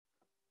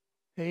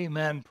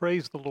Amen.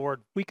 Praise the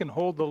Lord. We can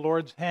hold the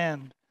Lord's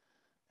hand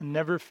and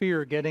never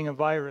fear getting a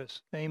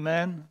virus.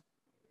 Amen.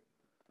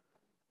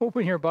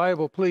 Open your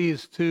Bible,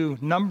 please, to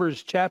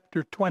Numbers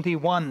chapter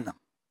 21.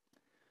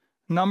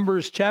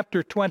 Numbers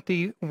chapter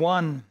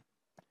 21.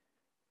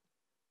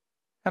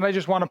 And I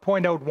just want to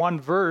point out one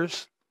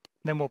verse,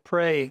 then we'll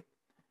pray.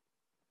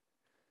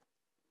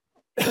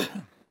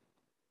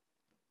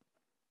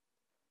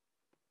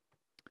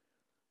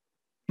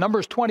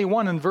 Numbers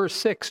 21 and verse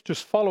 6,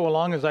 just follow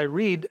along as I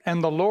read.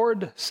 And the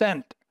Lord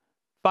sent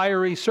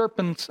fiery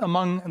serpents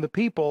among the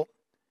people,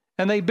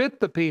 and they bit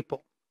the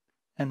people,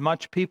 and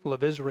much people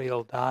of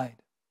Israel died.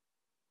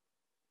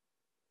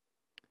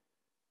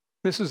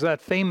 This is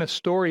that famous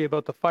story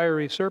about the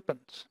fiery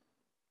serpents.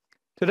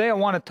 Today I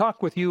want to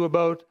talk with you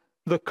about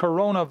the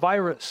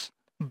coronavirus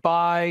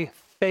by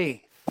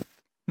faith.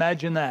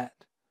 Imagine that.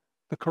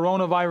 The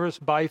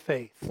coronavirus by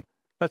faith.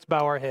 Let's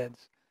bow our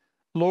heads.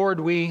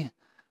 Lord, we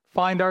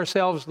find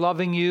ourselves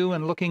loving you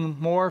and looking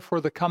more for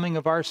the coming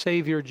of our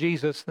Savior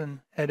Jesus than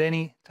at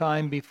any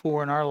time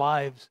before in our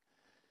lives.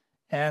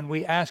 And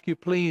we ask you,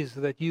 please,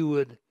 that you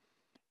would,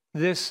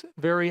 this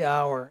very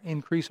hour,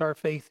 increase our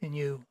faith in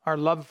you, our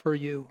love for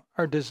you,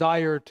 our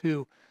desire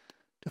to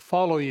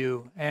follow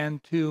you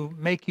and to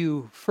make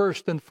you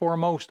first and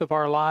foremost of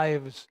our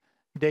lives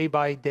day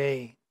by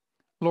day.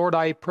 Lord,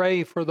 I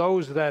pray for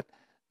those that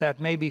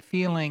may be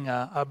feeling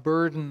a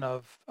burden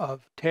of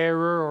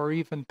terror or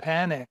even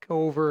panic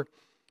over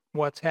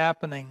what's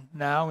happening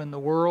now in the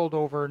world.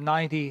 Over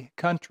 90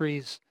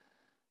 countries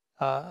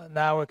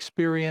now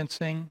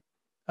experiencing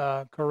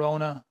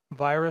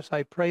coronavirus.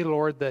 I pray,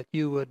 Lord, that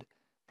you would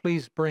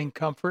please bring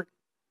comfort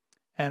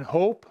and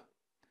hope.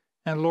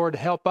 And Lord,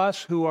 help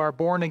us who are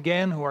born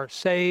again, who are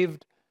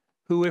saved,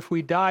 who if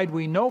we died,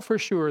 we know for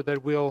sure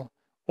that we'll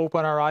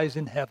open our eyes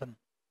in heaven.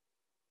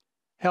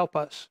 Help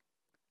us,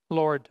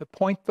 Lord, to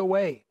point the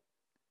way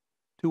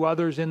to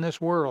others in this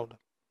world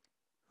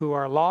who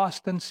are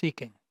lost and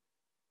seeking.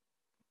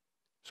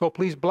 So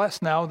please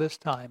bless now this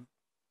time.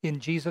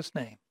 In Jesus'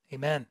 name,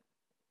 amen.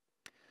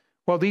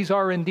 Well, these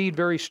are indeed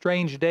very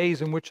strange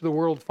days in which the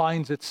world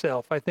finds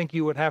itself. I think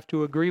you would have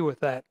to agree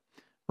with that.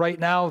 Right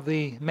now,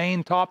 the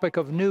main topic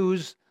of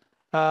news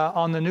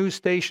on the news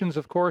stations,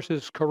 of course,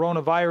 is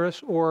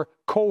coronavirus, or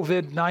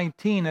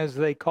COVID-19 as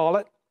they call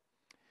it.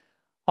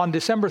 On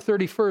December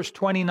 31st,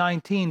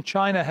 2019,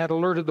 China had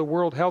alerted the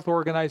World Health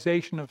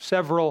Organization of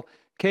several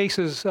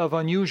cases of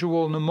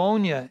unusual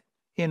pneumonia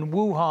in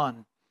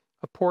Wuhan,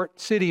 a port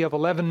city of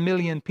 11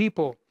 million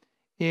people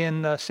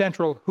in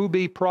central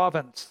Hubei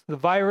province. The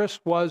virus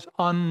was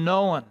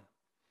unknown.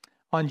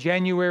 On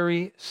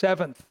January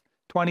 7th,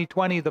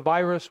 2020, the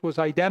virus was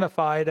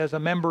identified as a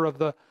member of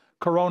the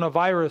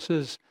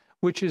coronaviruses,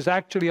 which is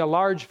actually a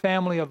large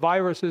family of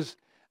viruses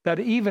that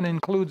even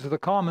includes the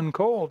common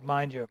cold,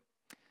 mind you.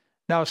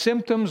 Now,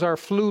 symptoms are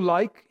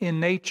flu-like in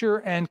nature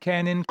and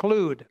can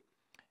include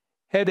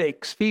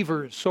headaches,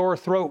 fevers, sore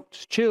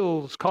throats,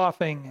 chills,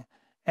 coughing,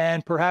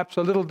 and perhaps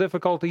a little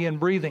difficulty in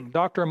breathing.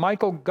 Dr.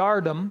 Michael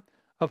Gardam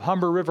of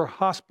Humber River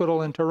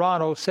Hospital in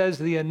Toronto says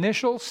the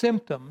initial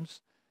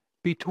symptoms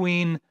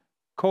between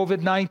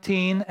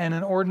COVID-19 and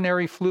an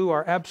ordinary flu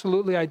are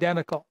absolutely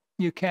identical.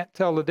 You can't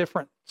tell the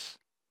difference.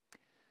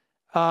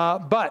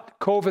 But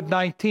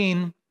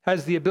COVID-19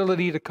 has the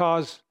ability to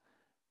cause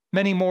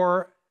many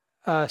more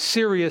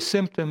serious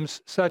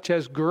symptoms, such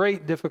as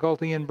great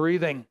difficulty in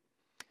breathing.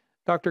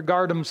 Dr.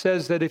 Gardam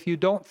says that if you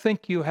don't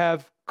think you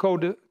have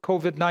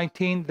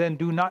COVID-19, then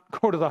do not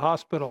go to the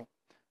hospital.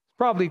 It's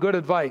probably good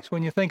advice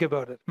when you think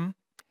about it.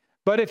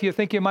 But if you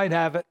think you might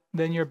have it,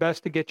 then you're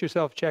best to get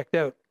yourself checked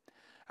out.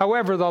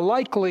 However, the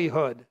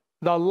likelihood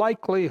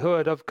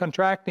of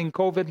contracting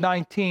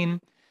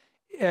COVID-19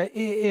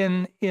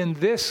 in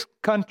this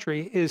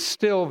country is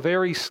still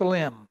very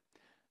slim.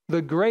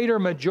 The greater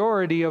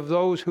majority of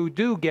those who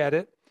do get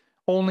it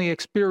only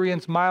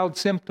experience mild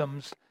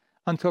symptoms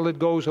until it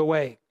goes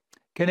away.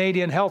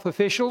 Canadian health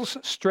officials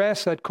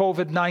stress that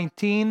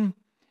COVID-19,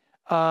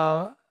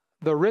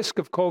 the risk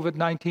of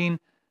COVID-19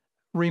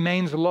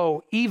 remains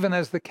low, even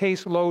as the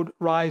caseload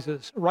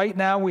rises. Right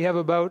now, we have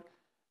about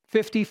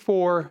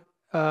 54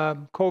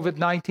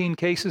 COVID-19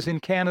 cases in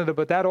Canada,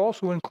 but that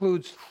also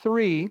includes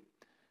 3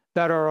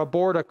 that are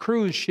aboard a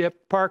cruise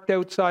ship parked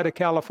outside of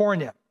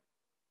California.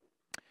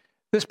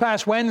 This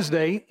past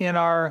Wednesday, in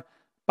our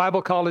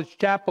Bible College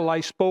Chapel, I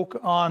spoke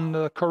on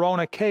the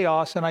corona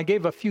chaos, and I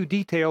gave a few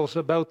details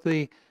about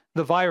the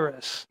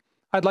virus.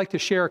 I'd like to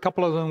share a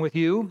couple of them with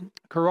you.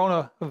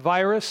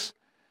 Coronaviruses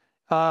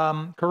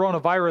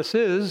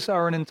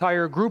are an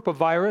entire group of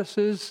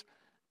viruses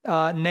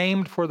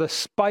named for the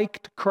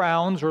spiked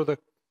crowns, or the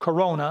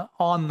corona,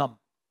 on them.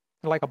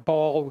 They're like a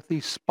ball with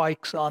these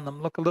spikes on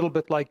them, look a little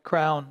bit like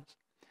crowns.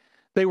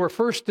 They were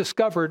first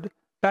discovered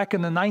back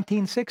in the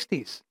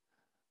 1960s.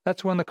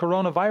 That's when the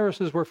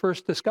coronaviruses were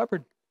first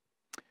discovered.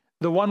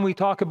 The one we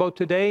talk about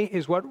today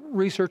is what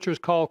researchers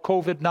call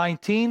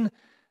COVID-19.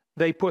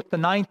 They put the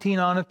 19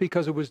 on it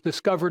because it was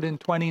discovered in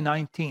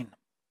 2019.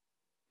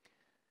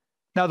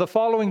 Now, the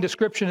following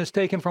description is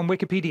taken from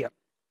Wikipedia.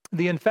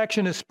 The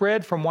infection is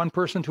spread from one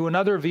person to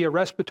another via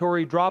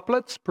respiratory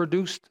droplets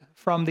produced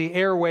from the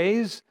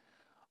airways,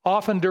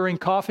 often during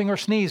coughing or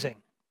sneezing.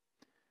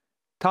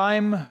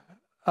 Time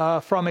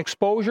from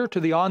exposure to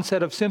the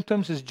onset of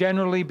symptoms is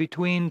generally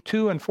between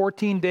 2 and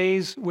 14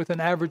 days, with an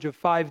average of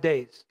 5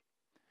 days.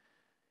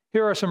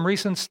 Here are some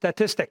recent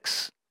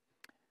statistics.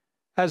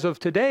 As of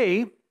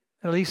today,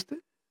 at least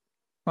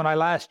when I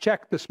last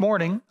checked this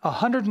morning,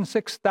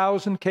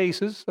 106,000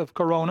 cases of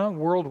corona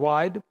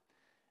worldwide,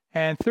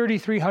 and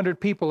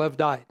 3,300 people have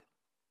died.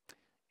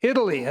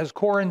 Italy has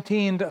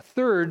quarantined a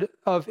third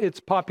of its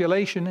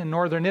population in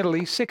northern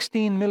Italy.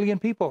 16 million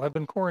people have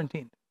been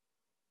quarantined.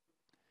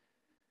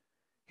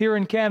 Here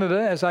in Canada,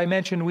 as I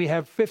mentioned, we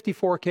have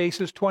 54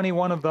 cases,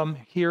 21 of them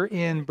here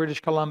in British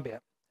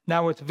Columbia.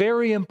 Now, it's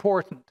very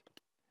important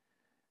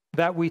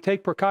that we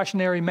take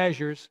precautionary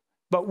measures,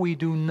 but we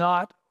do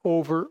not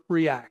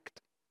overreact.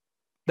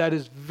 That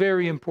is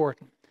very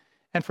important.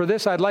 And for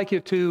this, I'd like you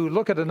to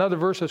look at another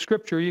verse of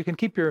Scripture. You can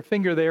keep your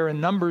finger there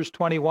in Numbers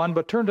 21,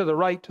 but turn to the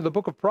right to the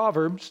book of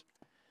Proverbs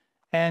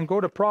and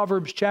go to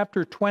Proverbs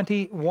chapter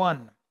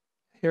 21.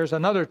 Here's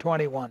another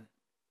 21.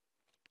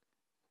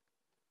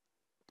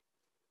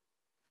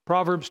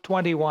 Proverbs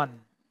 21.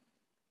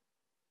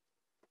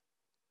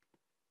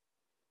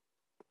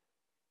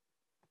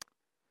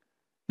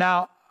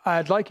 Now,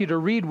 I'd like you to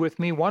read with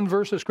me one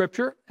verse of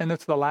Scripture, and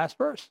it's the last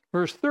verse.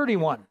 Verse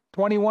 31,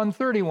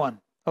 21:31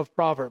 of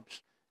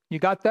Proverbs. You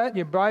got that?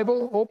 Your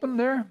Bible open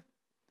there?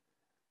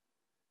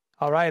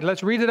 All right,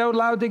 let's read it out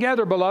loud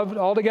together, beloved,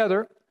 all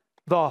together.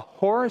 The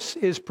horse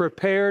is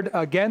prepared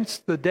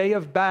against the day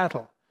of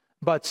battle,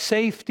 but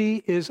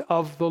safety is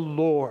of the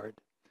Lord.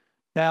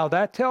 Now,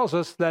 that tells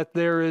us that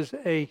there is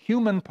a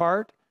human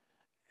part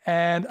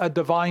and a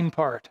divine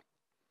part.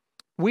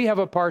 We have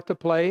a part to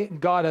play.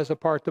 God has a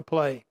part to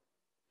play.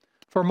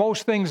 For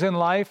most things in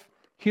life,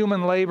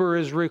 human labor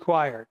is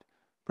required.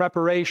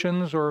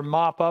 Preparations or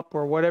mop-up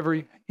or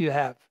whatever you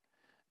have.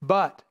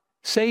 But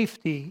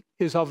safety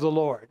is of the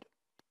Lord.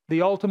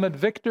 The ultimate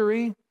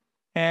victory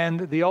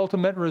and the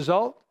ultimate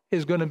result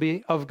is going to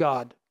be of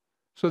God.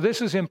 So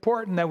this is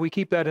important that we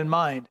keep that in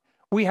mind.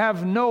 We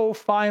have no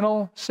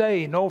final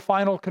say, no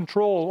final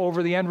control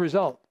over the end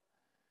result.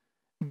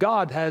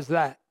 God has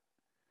that.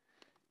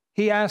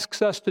 He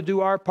asks us to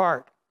do our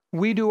part.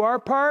 We do our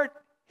part,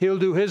 He'll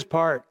do His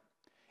part.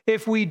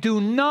 If we do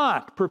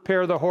not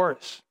prepare the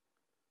horse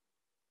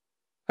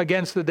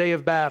against the day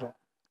of battle,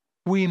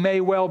 we may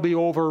well be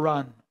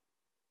overrun.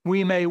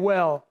 We may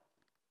well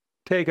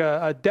take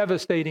a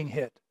devastating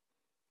hit.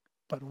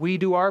 But we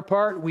do our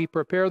part, we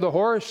prepare the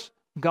horse,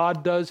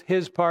 God does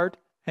His part,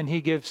 and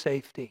He gives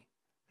safety.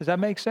 Does that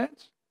make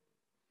sense?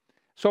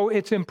 So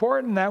it's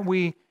important that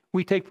we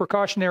take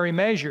precautionary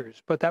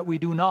measures, but that we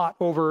do not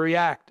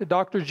overreact.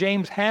 Dr.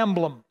 James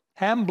Hamblin,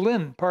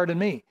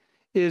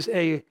 is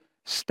a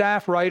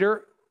staff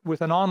writer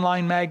with an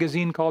online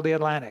magazine called The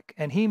Atlantic,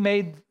 and he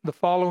made the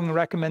following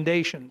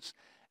recommendations.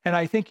 And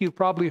I think you've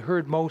probably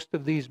heard most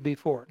of these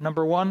before.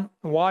 Number 1,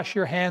 wash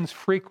your hands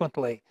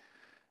frequently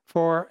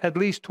for at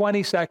least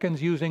 20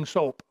 seconds using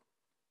soap.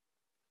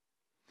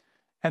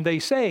 And they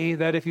say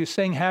that if you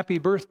sing happy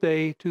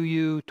birthday to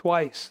you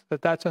twice,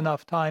 that's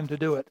enough time to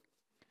do it.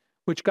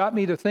 Which got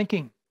me to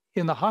thinking,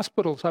 in the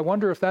hospitals, I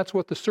wonder if that's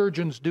what the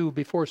surgeons do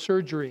before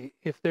surgery.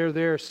 If they're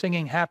there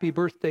singing happy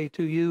birthday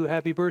to you,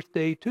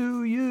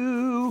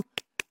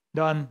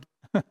 done.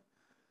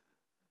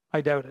 I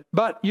doubt it.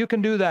 But you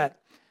can do that.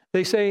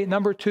 They say,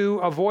 number 2,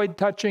 avoid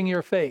touching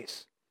your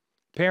face.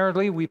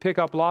 Apparently, we pick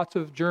up lots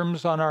of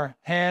germs on our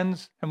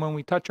hands, and when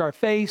we touch our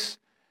face,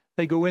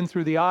 they go in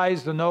through the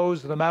eyes, the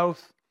nose, the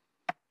mouth,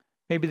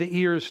 maybe the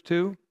ears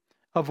too.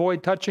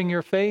 Avoid touching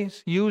your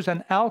face. Use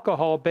an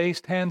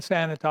alcohol-based hand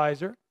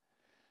sanitizer.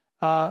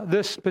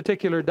 This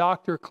particular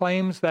doctor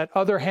claims that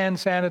other hand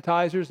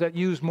sanitizers that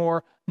use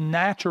more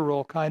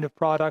natural kind of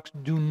products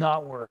do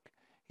not work.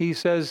 He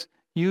says,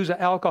 use an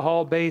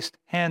alcohol-based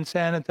hand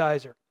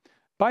sanitizer.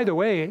 By the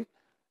way,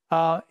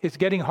 it's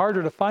getting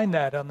harder to find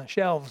that on the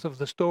shelves of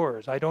the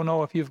stores. I don't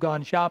know if you've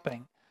gone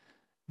shopping,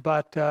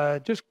 but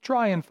just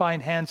try and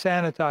find hand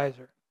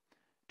sanitizer.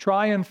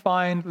 Try and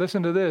find,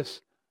 listen to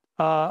this,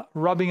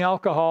 rubbing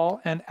alcohol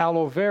and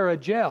aloe vera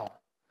gel.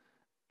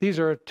 These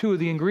are 2 of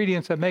the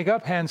ingredients that make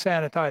up hand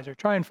sanitizer.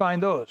 Try and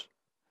find those.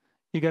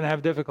 You're going to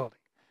have difficulty.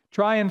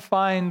 Try and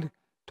find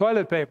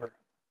toilet paper,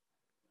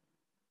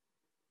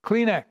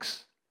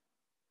 Kleenex.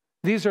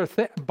 These are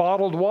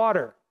bottled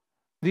water.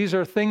 These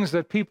are things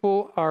that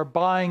people are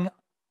buying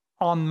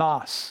en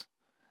masse.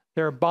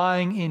 They're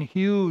buying in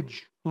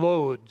huge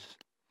loads.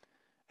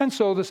 And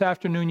so this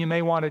afternoon you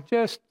may want to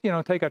just,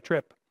 take a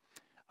trip.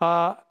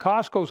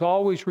 Costco's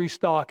always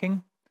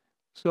restocking.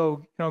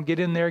 So, get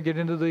in there, get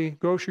into the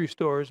grocery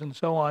stores and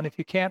so on. If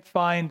you can't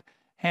find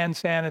hand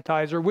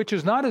sanitizer, which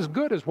is not as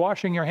good as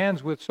washing your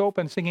hands with soap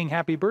and singing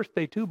happy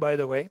birthday too, by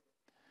the way.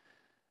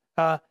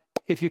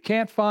 If you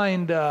can't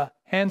find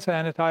hand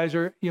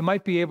sanitizer, you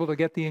might be able to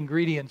get the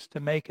ingredients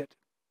to make it.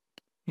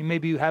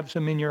 Maybe you have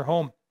some in your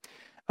home.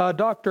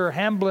 Dr.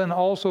 Hamblin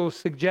also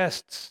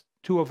suggests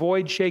to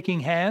avoid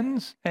shaking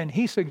hands, and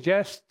he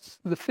suggests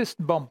the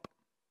fist bump.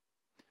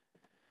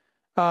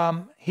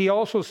 He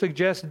also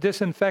suggests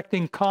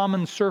disinfecting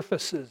common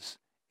surfaces,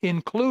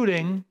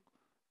 including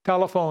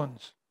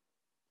telephones.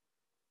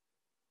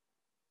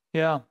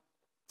 Yeah.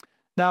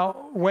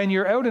 Now, when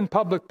you're out in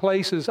public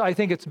places, I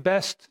think it's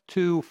best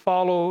to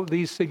follow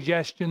these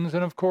suggestions.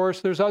 And of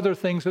course, there's other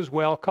things as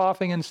well,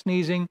 coughing and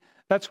sneezing.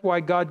 That's why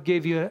God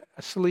gave you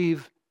a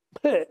sleeve,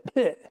 to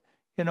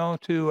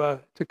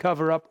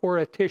cover up, or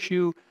a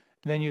tissue,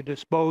 and then you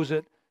dispose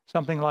it,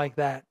 something like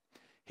that.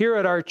 Here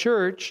at our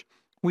church,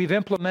 we've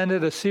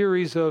implemented a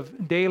series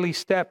of daily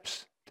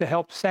steps to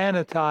help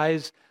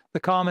sanitize the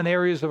common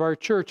areas of our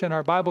church and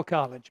our Bible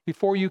college.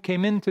 Before you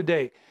came in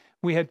today,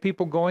 we had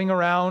people going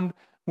around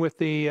with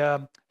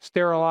the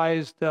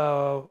sterilized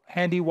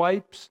handy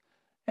wipes,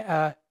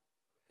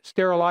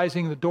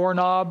 sterilizing the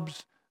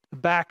doorknobs, the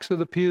backs of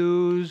the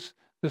pews,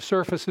 the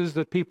surfaces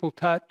that people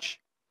touch.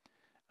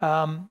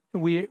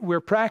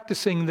 We're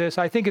practicing this.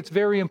 I think it's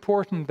very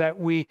important that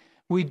we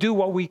do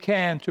what we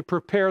can to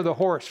prepare the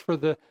horse for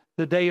the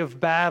day of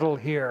battle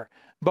here,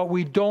 but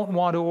we don't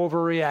want to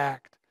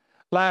overreact.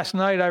 Last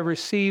night I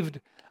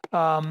received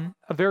a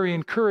very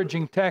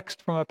encouraging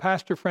text from a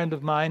pastor friend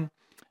of mine,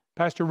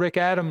 Pastor Rick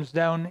Adams,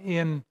 down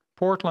in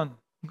Portland,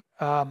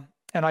 and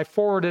I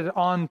forwarded it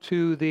on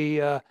to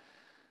the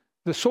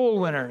soul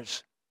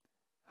winners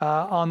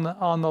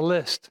on the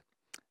list.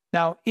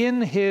 Now,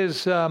 in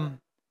his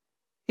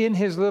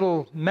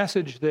little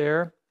message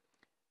there,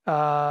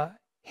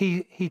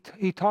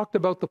 he talked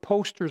about the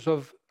posters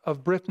of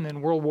Britain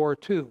in World War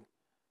II.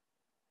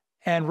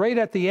 And right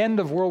at the end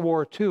of World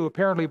War II,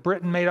 apparently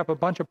Britain made up a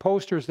bunch of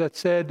posters that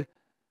said,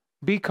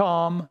 "Be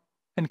calm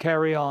and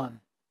carry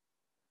on."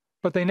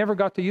 But they never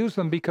got to use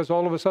them because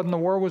all of a sudden the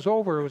war was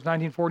over. It was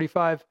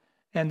 1945,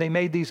 and they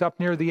made these up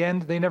near the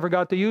end. They never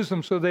got to use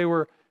them, so they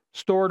were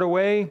stored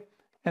away,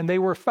 and they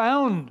were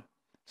found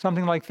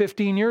something like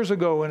 15 years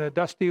ago in a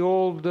dusty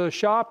old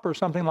shop or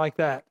something like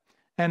that.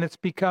 And it's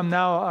become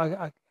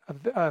now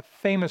a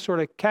famous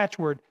sort of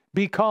catchword,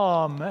 "Be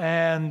calm,"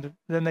 and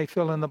then they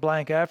fill in the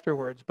blank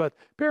afterwards. But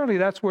apparently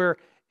that's where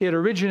it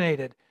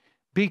originated.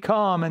 Be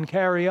calm and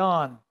carry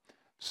on.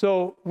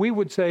 So we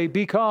would say,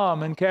 be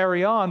calm and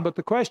carry on, but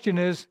the question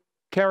is,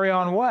 carry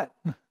on what?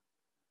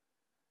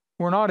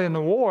 We're not in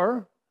the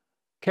war.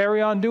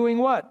 Carry on doing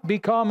what? Be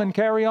calm and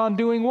carry on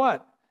doing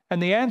what?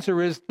 And the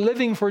answer is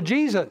living for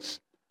Jesus.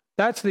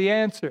 That's the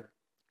answer.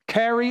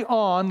 Carry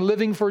on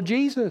living for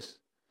Jesus.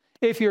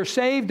 If you're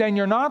saved and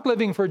you're not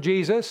living for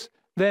Jesus,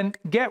 then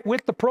get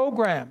with the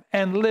program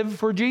and live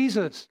for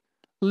Jesus.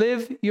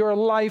 Live your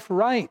life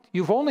right.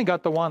 You've only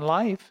got the one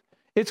life.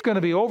 It's going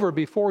to be over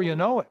before you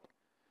know it.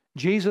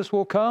 Jesus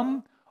will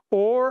come,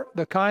 or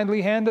the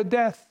kindly hand of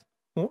death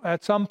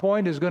at some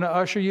point is going to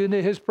usher you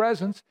into his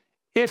presence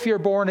if you're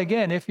born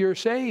again, if you're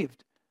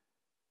saved.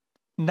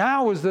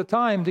 Now is the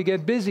time to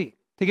get busy,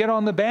 to get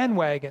on the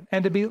bandwagon,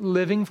 and to be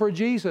living for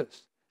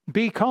Jesus.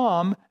 Be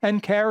calm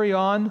and carry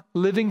on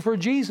living for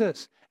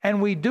Jesus. And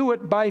we do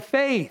it by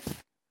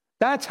faith.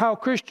 That's how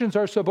Christians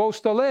are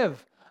supposed to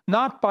live.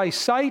 Not by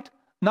sight,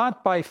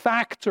 not by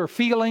facts or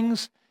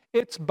feelings.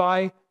 It's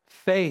by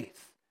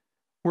faith.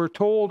 We're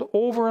told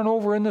over and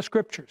over in the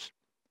scriptures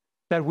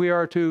that we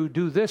are to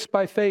do this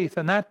by faith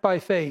and that by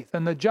faith,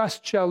 and the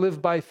just shall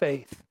live by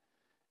faith.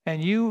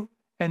 And you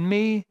and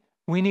me,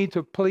 we need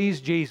to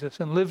please Jesus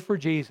and live for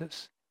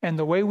Jesus. And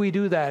the way we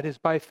do that is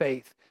by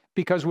faith.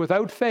 Because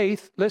without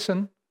faith,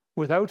 listen,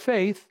 without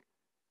faith,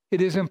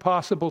 it is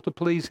impossible to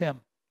please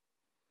him.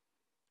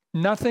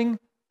 Nothing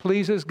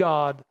pleases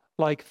God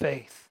like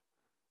faith.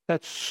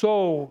 That's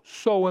so,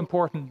 so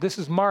important. This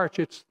is March.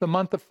 It's the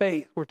month of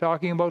faith. We're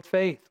talking about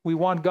faith. We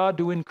want God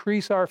to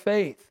increase our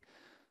faith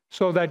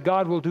so that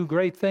God will do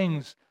great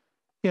things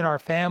in our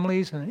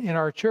families and in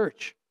our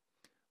church.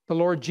 The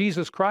Lord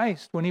Jesus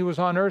Christ, when he was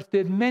on earth,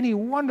 did many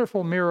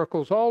wonderful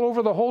miracles all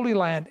over the Holy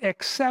Land,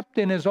 except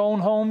in his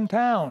own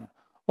hometown.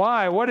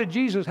 Why? What did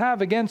Jesus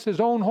have against his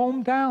own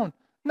hometown?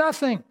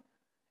 Nothing.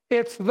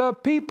 It's the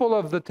people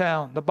of the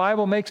town. The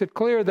Bible makes it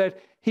clear that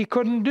he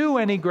couldn't do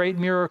any great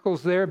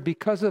miracles there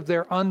because of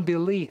their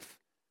unbelief.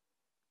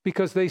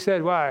 Because they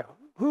said, why,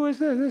 who is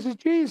this? This is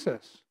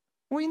Jesus.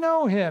 We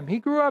know him. He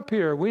grew up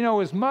here. We know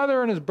his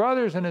mother and his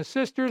brothers and his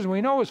sisters, and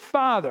we know his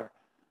father.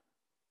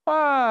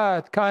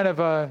 What kind of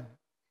a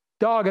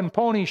dog and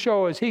pony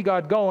show has he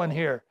got going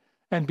here?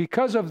 And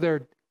because of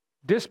their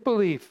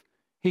disbelief,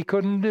 he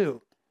couldn't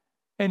do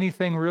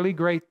anything really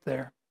great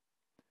there.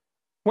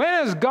 When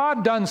has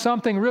God done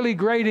something really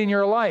great in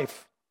your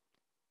life?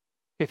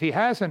 If he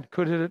hasn't,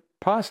 could it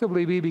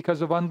possibly be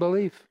because of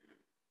unbelief?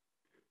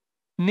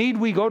 Need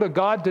we go to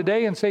God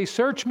today and say,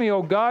 search me,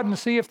 O God, and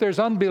see if there's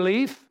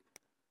unbelief?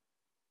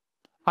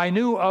 I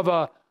knew of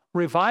a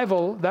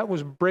revival that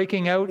was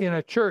breaking out in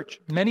a church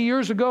many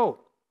years ago.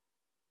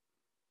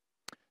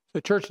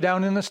 The church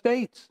down in the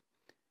States.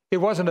 It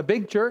wasn't a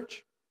big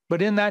church,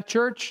 but in that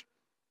church,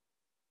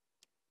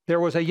 there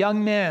was a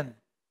young man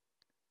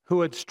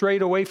who had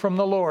strayed away from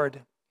the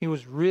Lord. He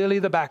was really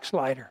the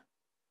backslider.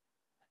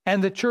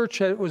 And the church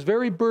was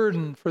very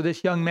burdened for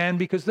this young man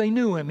because they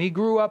knew him. He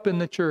grew up in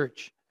the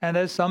church. And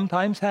as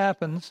sometimes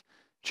happens,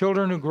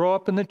 children who grow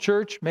up in the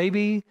church,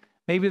 maybe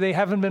they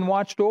haven't been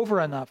watched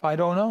over enough. I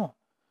don't know.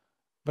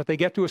 But they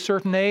get to a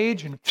certain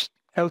age and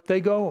out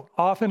they go.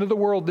 Off into the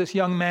world this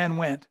young man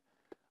went,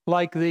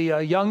 like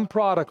the young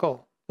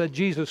prodigal that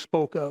Jesus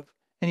spoke of.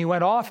 And he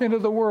went off into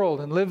the world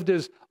and lived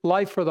his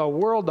life for the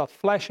world, the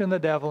flesh and the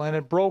devil. And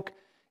it broke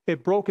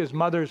his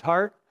mother's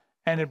heart,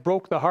 and it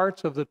broke the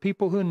hearts of the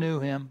people who knew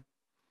him.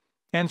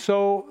 And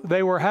so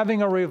they were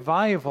having a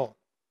revival.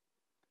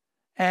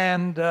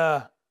 And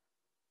down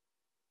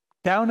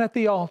at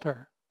the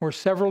altar were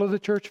several of the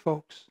church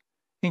folks,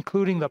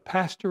 including the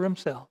pastor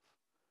himself,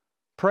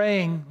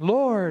 praying,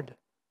 Lord,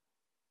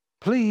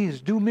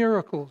 please do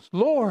miracles.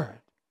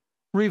 Lord,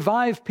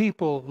 revive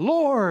people.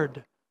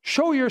 Lord,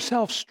 show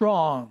yourself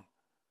strong.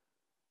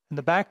 And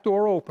the back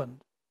door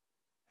opened,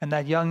 and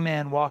that young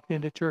man walked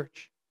into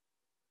church.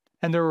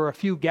 And there were a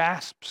few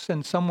gasps,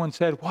 and someone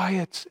said,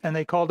 Wyatt, and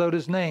they called out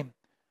his name.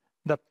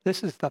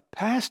 This is the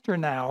pastor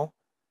now.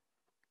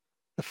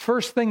 The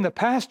first thing the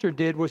pastor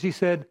did was he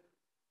said,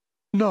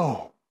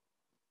 no,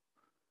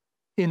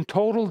 in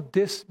total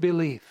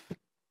disbelief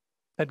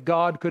that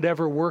God could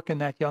ever work in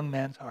that young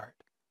man's heart.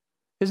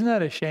 Isn't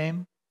that a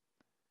shame?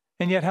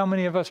 And yet how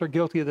many of us are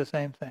guilty of the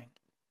same thing?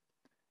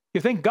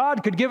 You think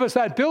God could give us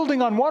that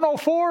building on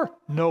 104?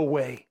 No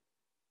way.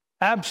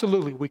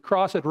 Absolutely. We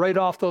cross it right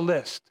off the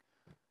list.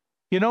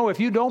 You know, if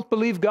you don't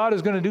believe God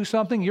is going to do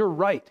something, you're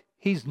right.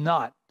 He's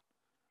not.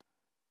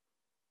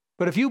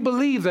 But if you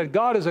believe that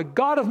God is a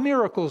God of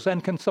miracles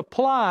and can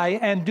supply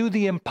and do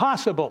the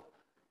impossible,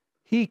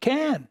 He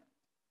can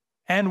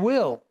and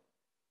will.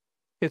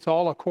 It's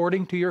all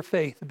according to your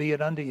faith, be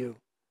it unto you.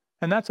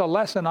 And that's a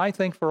lesson, I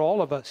think, for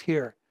all of us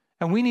here.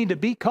 And we need to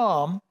be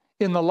calm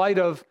in the light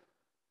of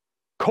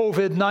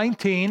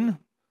COVID-19.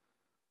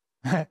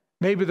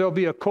 Maybe there'll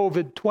be a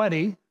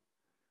COVID-20.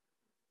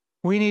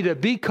 We need to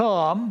be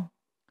calm,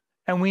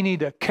 and we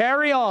need to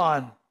carry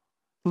on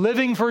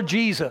living for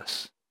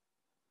Jesus.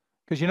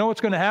 Because you know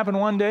what's going to happen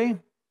one day?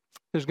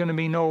 There's going to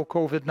be no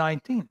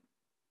COVID-19.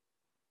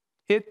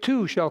 It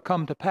too shall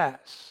come to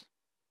pass.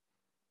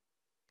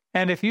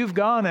 And if you've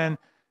gone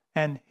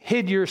and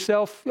hid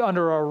yourself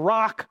under a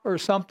rock or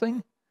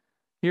something,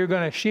 you're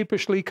going to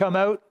sheepishly come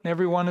out, and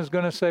everyone is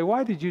going to say,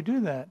 why did you do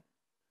that?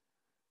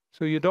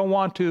 So you don't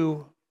want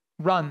to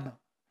run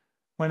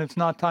when it's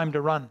not time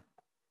to run.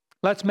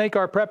 Let's make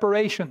our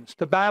preparations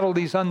to battle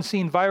these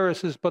unseen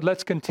viruses, but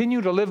let's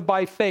continue to live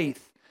by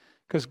faith,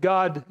 because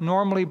God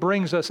normally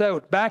brings us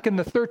out. Back in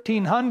the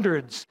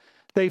 1300s,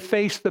 they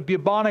faced the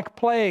bubonic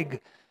plague,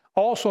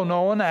 also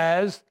known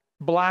as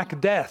Black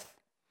Death.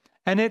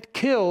 And it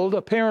killed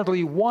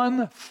apparently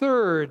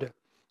 1/3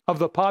 of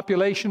the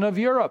population of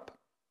Europe.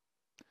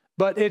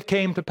 But it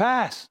came to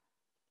pass.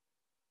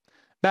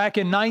 Back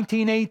in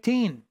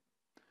 1918,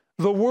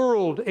 the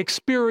world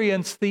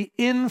experienced the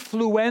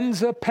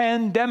influenza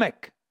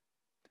pandemic,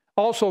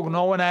 also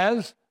known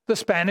as the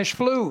Spanish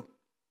flu.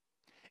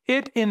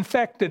 It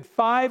infected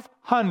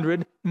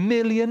 500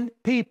 million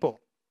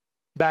people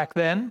back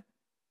then,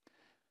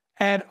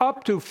 and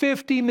up to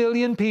 50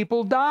 million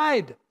people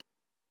died.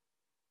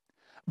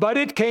 But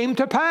it came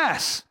to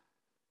pass.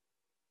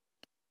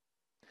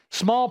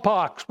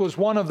 Smallpox was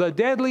one of the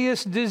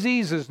deadliest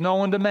diseases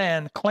known to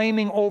man,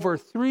 claiming over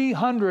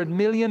 300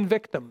 million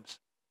victims.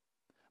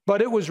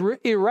 But it was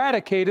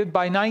eradicated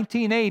by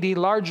 1980,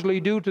 largely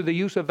due to the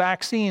use of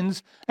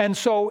vaccines, and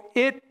so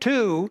it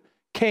too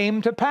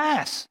came to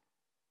pass.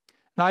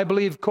 And I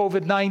believe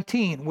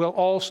COVID-19 will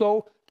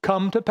also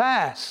come to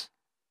pass.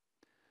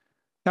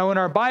 Now, in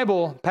our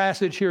Bible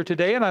passage here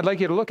today, and I'd like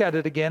you to look at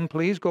it again,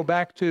 please go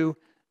back to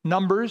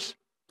Numbers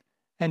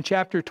and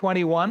chapter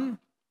 21.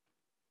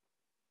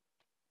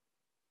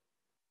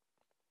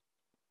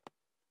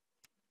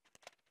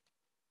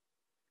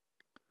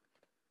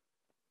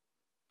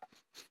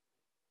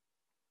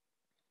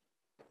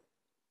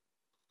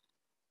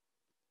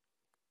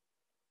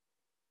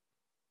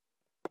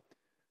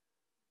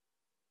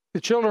 The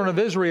children of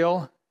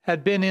Israel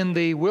had been in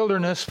the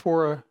wilderness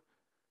for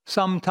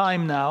some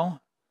time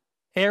now.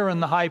 Aaron,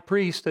 the high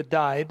priest, had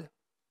died.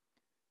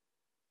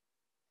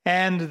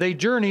 And they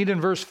journeyed, in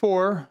verse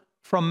 4,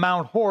 from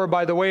Mount Hor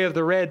by the way of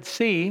the Red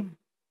Sea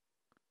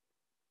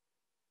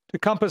to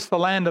compass the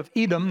land of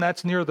Edom.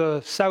 That's near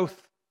the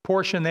south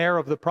portion there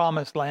of the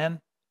promised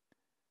land.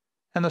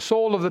 And the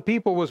soul of the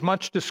people was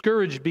much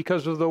discouraged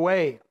because of the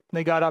way.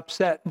 They got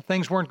upset, and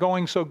things weren't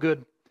going so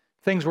good.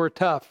 Things were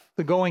tough.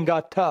 The going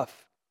got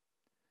tough.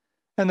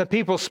 And the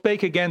people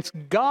spake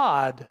against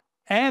God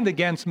and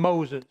against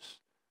Moses.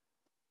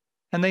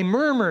 And they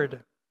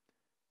murmured,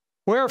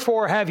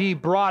 wherefore have ye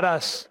brought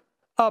us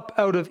up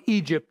out of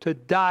Egypt to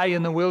die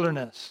in the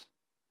wilderness?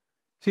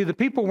 See, the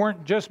people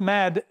weren't just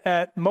mad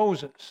at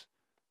Moses.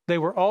 They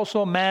were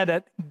also mad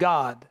at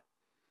God.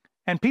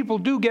 And people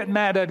do get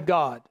mad at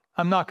God.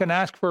 I'm not going to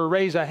ask for a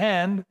raise of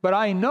hand, but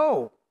I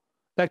know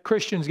that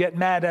Christians get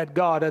mad at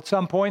God at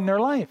some point in their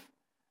life.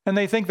 And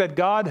they think that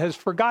God has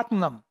forgotten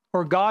them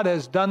or God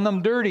has done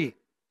them dirty.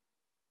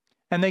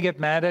 and they get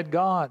mad at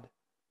God.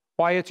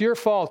 Why, it's your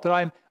fault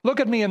that look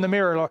at me in the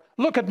mirror, Lord.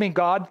 Look at me,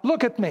 God.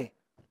 Look at me.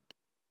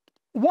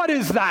 What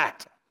is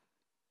that?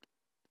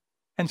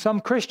 And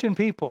some Christian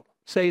people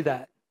say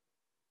that.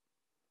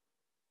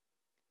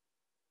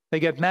 They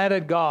get mad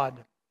at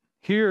God.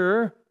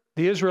 Here,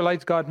 the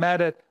Israelites got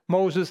mad at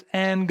Moses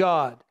and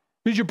God.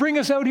 Did you bring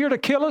us out here to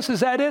kill us?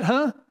 Is that it,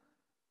 huh?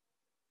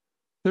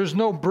 There's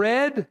no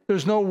bread.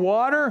 There's no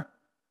water.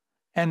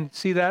 And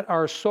see that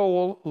our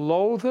soul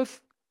loatheth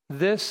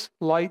this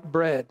light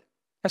bread.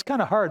 That's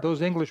kind of hard,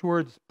 those English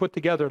words put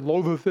together.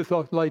 Loatheth this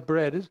light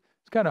bread. It's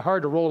kind of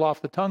hard to roll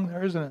off the tongue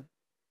there, isn't it?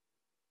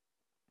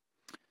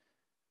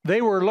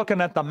 They were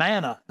looking at the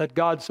manna that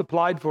God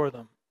supplied for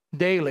them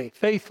daily.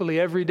 Faithfully,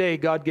 every day,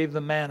 God gave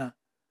them manna.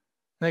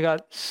 And they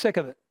got sick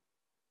of it.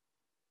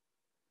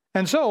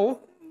 And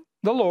so,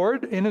 the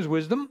Lord, in his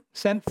wisdom,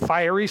 sent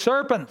fiery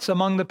serpents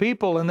among the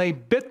people, and they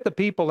bit the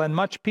people, and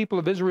much people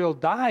of Israel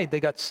died. They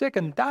got sick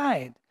and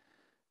died.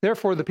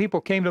 Therefore, the people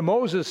came to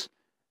Moses,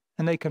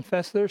 and they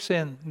confessed their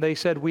sin. They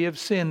said, "We have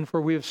sinned,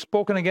 for we have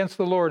spoken against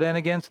the Lord and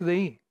against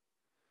thee.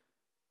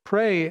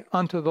 Pray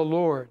unto the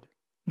Lord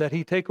that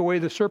he take away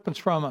the serpents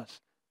from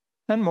us."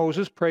 And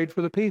Moses prayed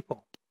for the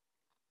people.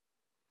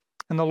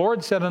 And the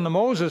Lord said unto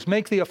Moses,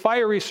 "Make thee a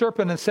fiery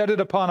serpent and set it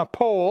upon a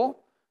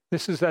pole."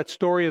 This is that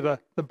story of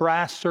the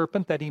brass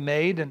serpent that he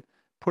made and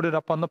put it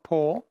up on the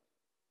pole.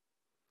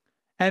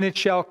 "And it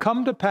shall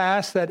come to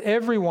pass that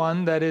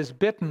everyone that is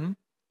bitten,"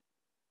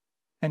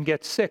 and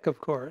gets sick,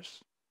 of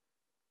course,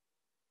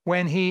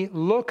 "when he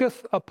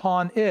looketh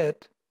upon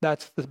it,"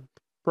 that's the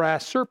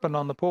brass serpent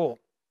on the pole,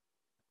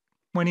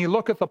 "when he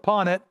looketh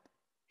upon it,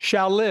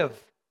 shall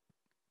live."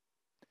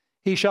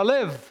 He shall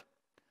live.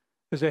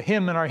 There's a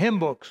hymn in our hymn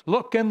books.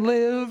 "Look and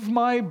live,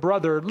 my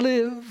brother,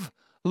 live.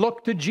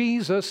 Look to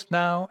Jesus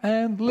now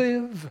and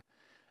live."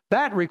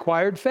 That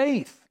required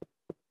faith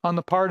on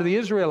the part of the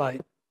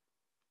Israelite.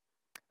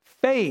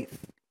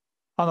 Faith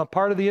on the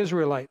part of the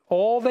Israelite.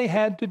 All they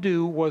had to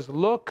do was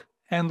look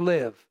and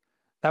live.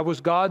 That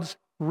was God's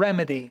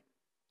remedy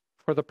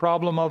for the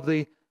problem of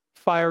the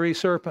fiery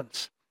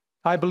serpents.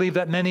 I believe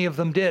that many of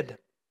them did.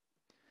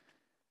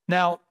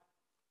 Now,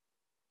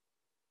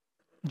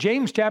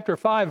 James chapter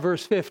 5,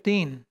 verse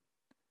 15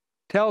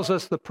 tells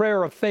us the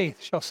prayer of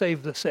faith shall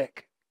save the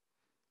sick.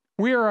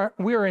 We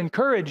are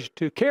encouraged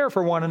to care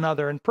for one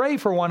another and pray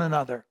for one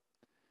another.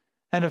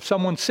 And if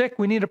someone's sick,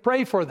 we need to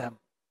pray for them.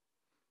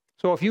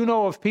 So if you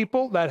know of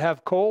people that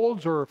have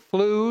colds or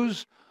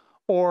flus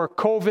or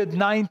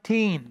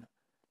COVID-19,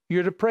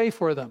 you're to pray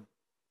for them,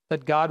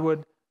 that God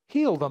would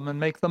heal them and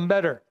make them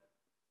better.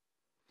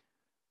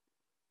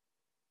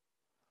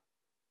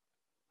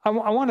 I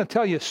want to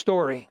tell you a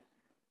story.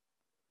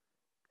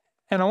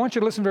 And I want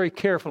you to listen very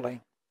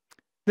carefully.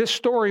 This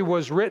story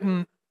was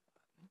written,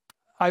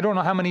 I don't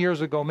know how many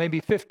years ago, maybe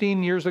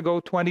 15 years ago,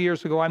 20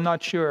 years ago, I'm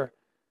not sure,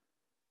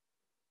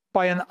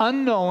 by an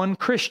unknown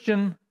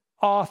Christian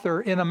author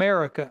in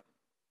America.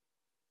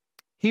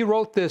 He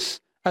wrote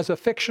this as a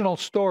fictional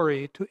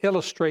story to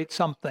illustrate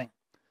something.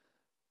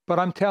 But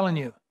I'm telling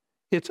you,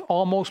 it's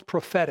almost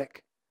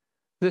prophetic.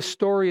 This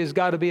story has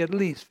got to be at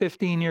least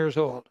 15 years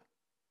old.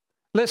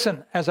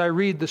 Listen as I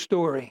read the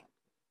story.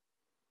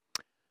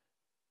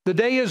 The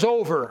day is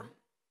over.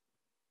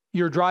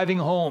 You're driving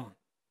home.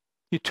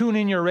 You tune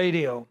in your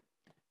radio.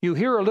 You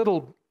hear a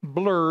little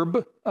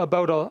blurb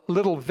about a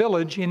little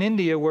village in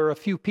India where a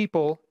few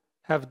people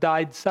have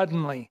died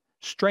suddenly,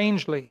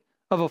 strangely,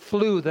 of a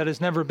flu that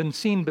has never been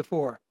seen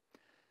before.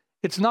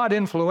 It's not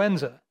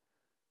influenza,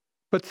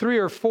 but 3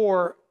 or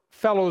 4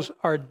 fellows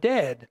are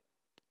dead,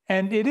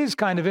 and it is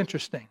kind of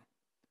interesting.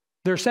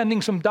 They're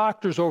sending some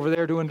doctors over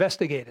there to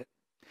investigate it.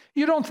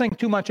 You don't think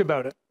too much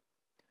about it.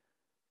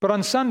 But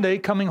on Sunday,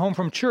 coming home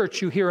from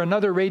church, you hear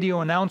another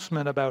radio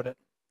announcement about it.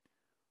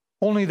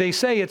 Only they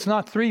say it's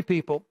not 3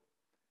 people.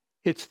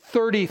 It's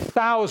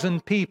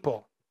 30,000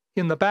 people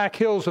in the back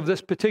hills of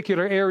this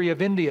particular area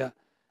of India.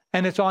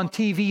 And it's on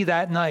TV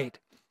that night.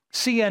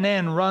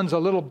 CNN runs a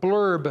little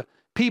blurb.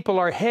 People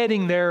are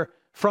heading there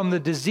from the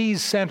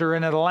disease center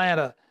in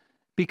Atlanta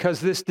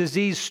because this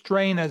disease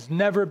strain has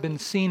never been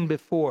seen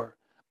before.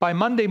 By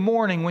Monday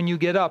morning when you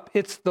get up,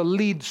 it's the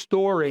lead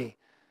story.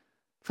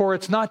 For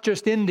it's not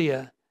just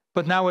India,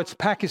 but now it's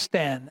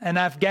Pakistan and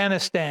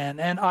Afghanistan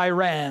and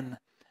Iran.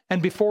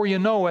 And before you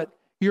know it,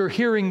 you're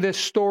hearing this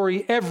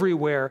story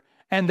everywhere.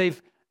 And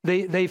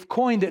they've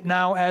coined it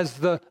now as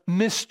the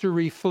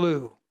mystery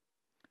flu.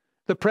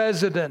 The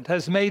president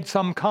has made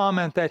some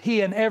comment that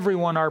he and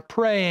everyone are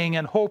praying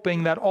and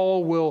hoping that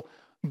all will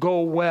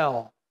go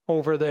well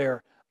over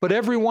there. But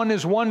everyone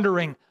is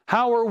wondering,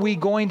 how are we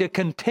going to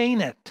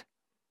contain it?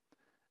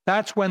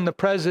 That's when the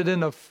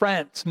president of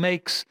France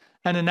makes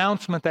an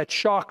announcement that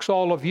shocks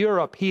all of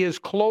Europe. He is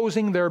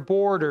closing their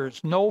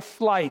borders, no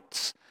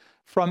flights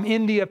from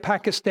India,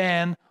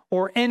 Pakistan,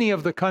 or any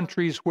of the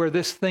countries where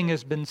this thing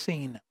has been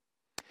seen.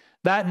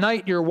 That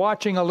night, you're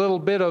watching a little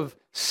bit of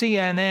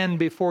CNN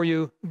before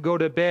you go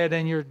to bed,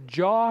 and your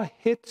jaw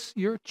hits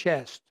your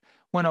chest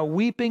when a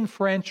weeping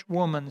French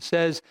woman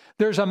says,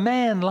 "There's a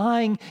man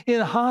lying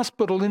in a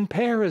hospital in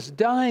Paris,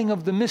 dying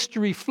of the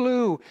mystery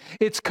flu.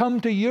 It's come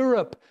to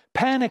Europe.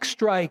 Panic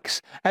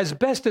strikes. As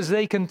best as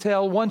they can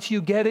tell, once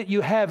you get it,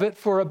 you have it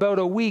for about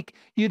a week.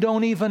 You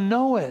don't even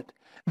know it.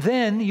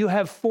 Then you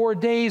have 4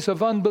 days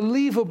of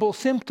unbelievable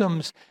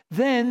symptoms.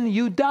 Then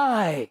you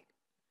die."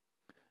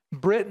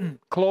 Britain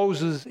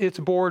closes its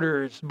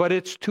borders, but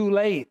it's too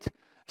late.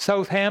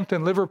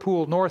 Southampton,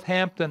 Liverpool,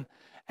 Northampton,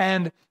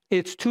 and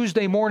it's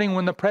Tuesday morning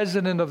when the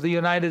President of the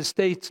United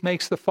States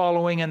makes the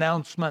following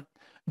announcement.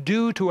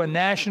 Due to a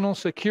national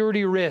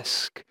security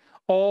risk,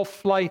 all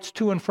flights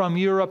to and from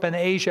Europe and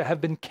Asia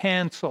have been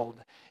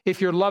canceled.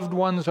 If your loved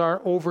ones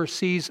are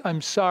overseas,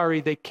 I'm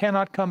sorry, they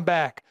cannot come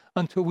back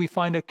until we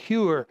find a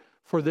cure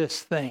for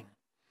this thing.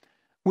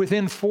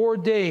 Within 4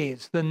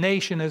 days, the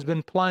nation has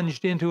been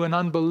plunged into an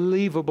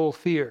unbelievable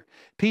fear.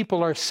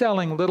 People are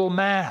selling little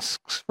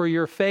masks for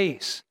your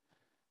face.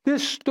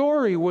 This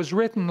story was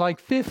written like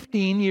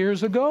 15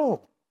 years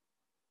ago.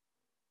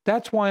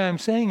 That's why I'm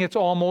saying it's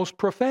almost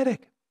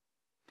prophetic.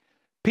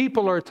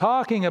 People are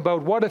talking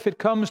about what if it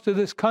comes to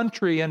this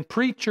country, and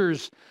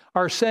preachers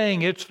are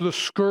saying it's the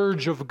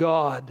scourge of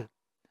God.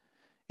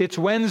 It's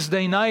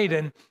Wednesday night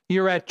and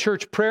you're at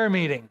church prayer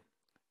meeting.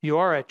 You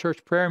are at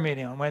church prayer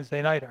meeting on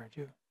Wednesday night, aren't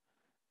you?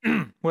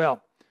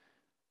 Well,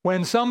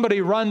 when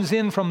somebody runs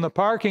in from the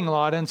parking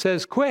lot and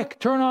says, "Quick,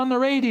 turn on the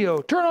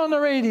radio, turn on the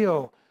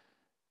radio."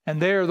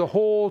 And there the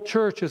whole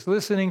church is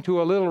listening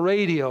to a little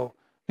radio,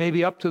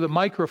 maybe up to the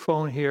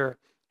microphone here.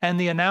 And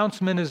the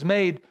announcement is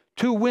made,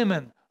 2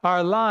 women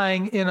are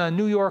lying in a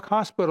New York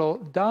hospital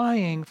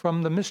dying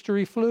from the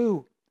mystery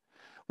flu.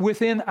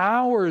 Within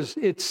hours,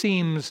 it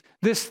seems,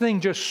 this thing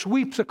just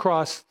sweeps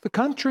across the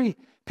country.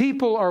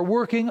 People are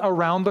working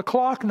around the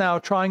clock now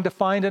trying to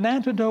find an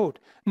antidote.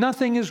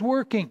 Nothing is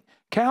working.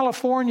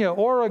 California,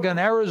 Oregon,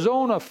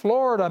 Arizona,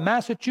 Florida,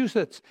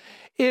 Massachusetts.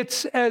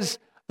 It's as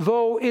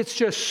though it's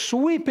just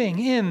sweeping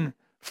in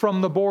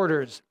from the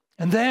borders.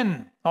 And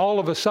then, all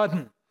of a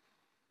sudden,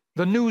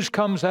 the news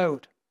comes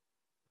out.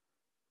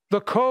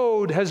 The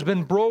code has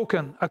been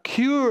broken. A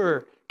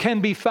cure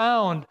can be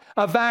found.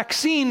 A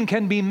vaccine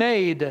can be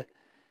made.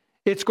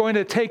 It's going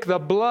to take the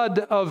blood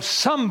of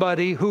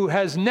somebody who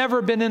has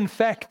never been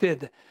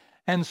infected.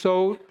 And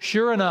so,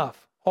 sure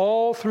enough,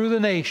 all through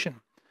the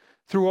nation,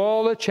 through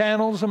all the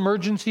channels,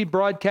 emergency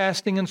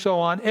broadcasting and so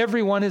on,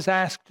 everyone is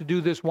asked to do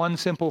this one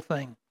simple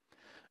thing.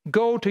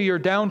 Go to your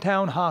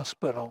downtown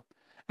hospital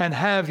and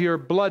have your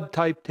blood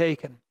type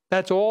taken.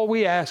 That's all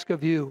we ask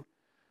of you.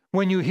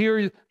 When you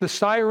hear the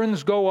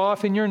sirens go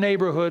off in your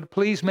neighborhood,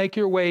 please make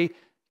your way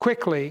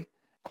quickly,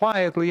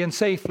 quietly, and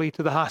safely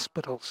to the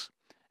hospitals.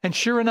 And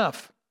sure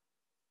enough,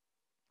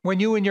 when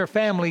you and your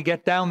family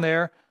get down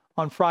there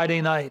on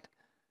Friday night,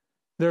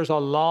 there's a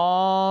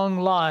long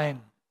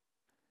line.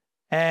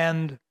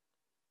 And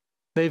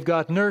they've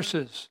got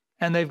nurses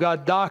and they've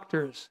got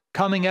doctors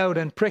coming out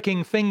and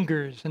pricking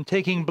fingers and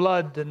taking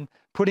blood and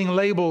putting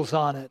labels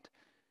on it.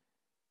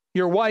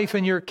 Your wife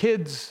and your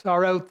kids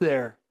are out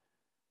there.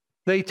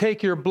 They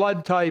take your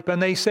blood type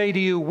and they say to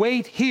you,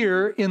 "Wait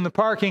here in the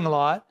parking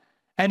lot,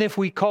 and if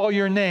we call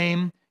your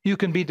name, you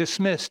can be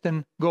dismissed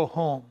and go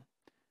home."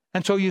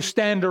 And so you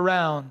stand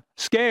around,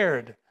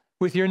 scared,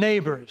 with your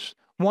neighbors,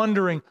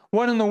 wondering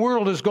what in the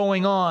world is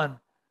going on.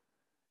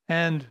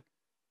 And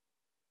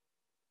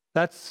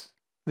that's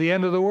the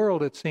end of the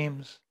world, it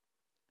seems.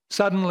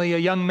 Suddenly, a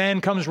young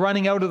man comes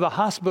running out of the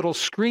hospital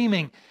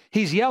screaming.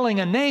 He's yelling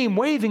a name,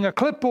 waving a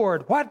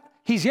clipboard. What?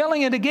 He's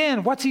yelling it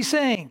again. What's he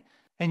saying?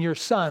 And your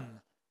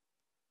son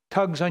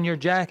tugs on your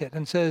jacket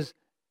and says,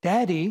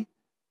 "Daddy,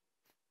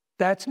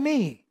 that's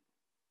me.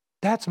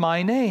 That's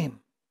my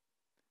name."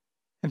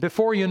 And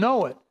before you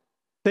know it,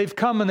 they've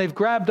come and they've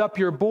grabbed up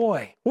your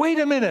boy. "Wait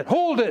a minute,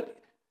 hold it."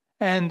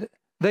 And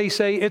they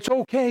say, "It's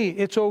okay,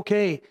 it's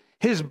okay.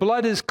 His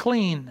blood is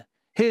clean.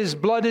 His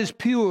blood is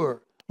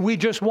pure. We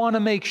just want to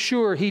make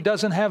sure he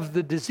doesn't have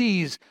the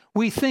disease.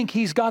 We think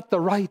he's got the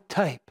right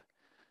type."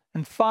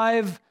 And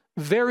 5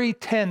 very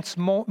tense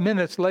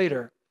minutes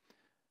later,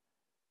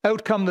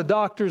 out come the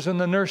doctors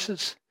and the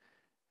nurses.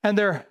 And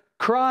they're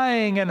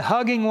crying and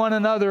hugging one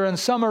another, and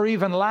some are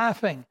even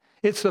laughing.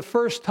 It's the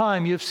first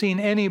time you've seen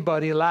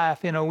anybody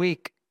laugh in a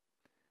week.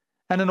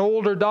 And an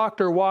older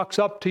doctor walks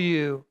up to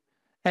you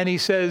and he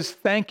says,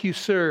 "Thank you,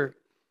 sir.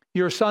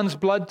 Your son's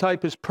blood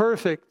type is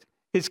perfect.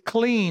 It's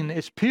clean.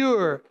 It's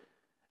pure.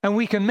 And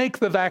we can make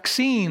the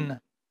vaccine."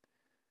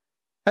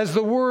 As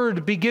the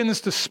word begins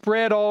to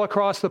spread all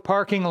across the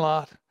parking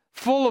lot,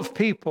 full of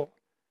people,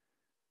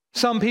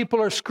 some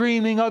people are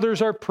screaming,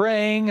 others are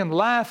praying and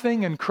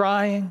laughing and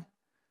crying.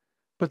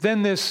 But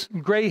then this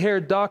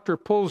gray-haired doctor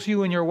pulls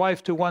you and your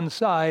wife to one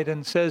side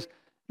and says,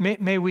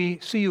 may we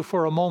see you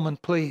for a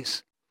moment,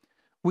 please?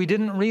 We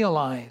didn't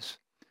realize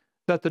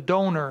that the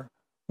donor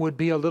would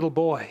be a little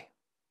boy.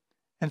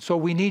 And so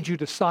we need you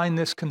to sign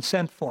this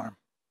consent form."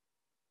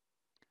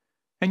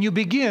 And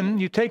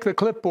you take the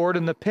clipboard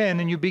and the pen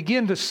and you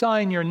begin to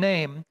sign your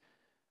name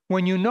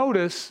when you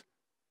notice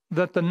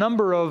that the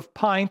number of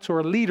pints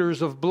or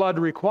liters of blood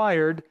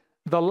required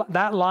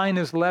that line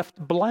is left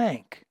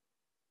blank.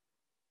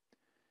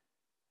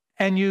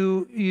 And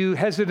you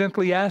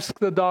hesitantly ask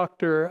the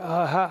doctor,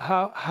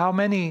 how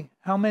many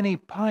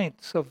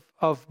pints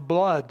of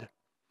blood?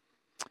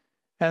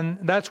 And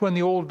that's when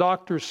the old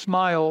doctor's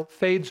smile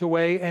fades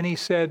away, and he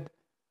said,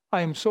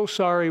 I am so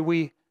sorry,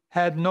 we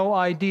had no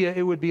idea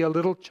it would be a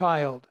little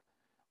child.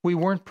 We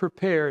weren't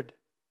prepared.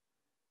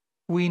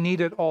 We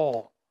need it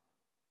all.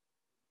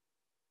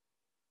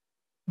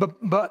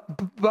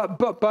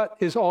 But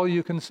is all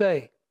you can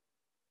say.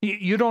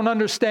 You don't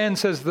understand,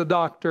 says the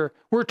doctor.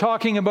 We're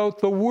talking about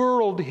the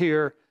world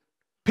here.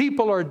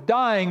 People are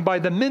dying by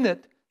the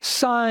minute.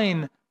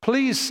 Sign,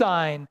 please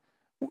sign.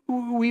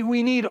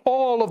 We need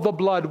all of the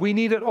blood. We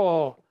need it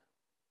all.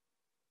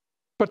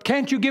 But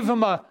can't you give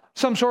him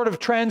some sort of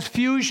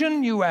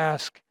transfusion, you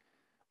ask?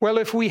 Well,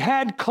 if we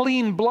had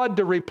clean blood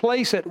to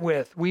replace it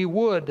with, we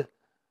would.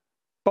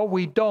 But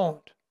we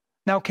don't.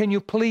 Now, can you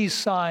please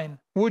sign?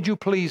 Would you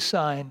please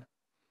sign?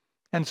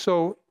 And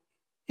so,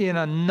 in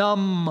a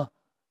numb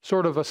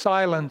sort of a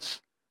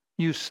silence,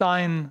 you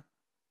sign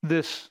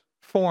this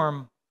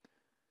form.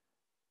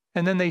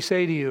 And then they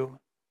say to you,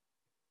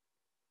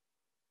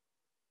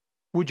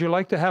 would you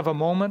like to have a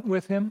moment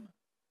with him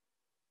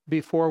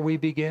before we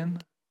begin?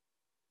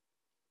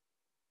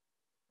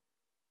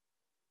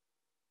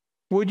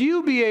 Would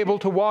you be able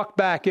to walk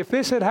back? If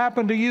this had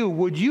happened to you,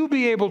 would you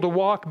be able to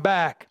walk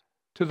back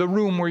to the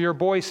room where your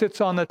boy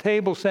sits on the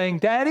table saying,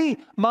 Daddy,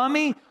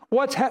 Mommy,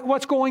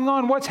 what's going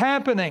on? What's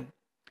happening?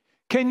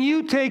 Can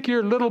you take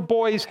your little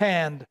boy's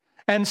hand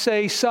and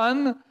say,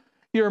 son,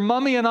 your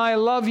mommy and I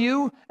love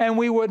you, and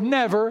we would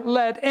never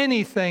let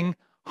anything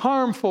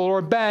harmful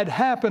or bad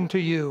happen to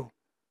you?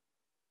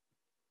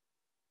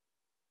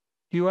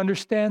 Do you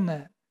understand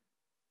that?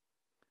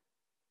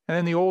 And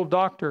then the old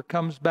doctor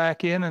comes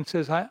back in and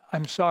says,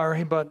 I'm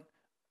sorry, but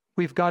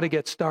we've got to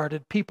get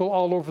started. People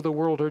all over the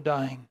world are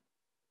dying.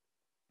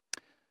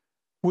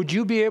 Would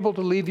you be able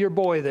to leave your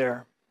boy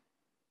there?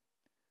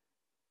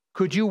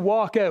 Could you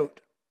walk out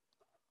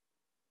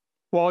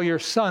while your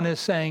son is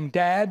saying,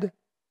 Dad,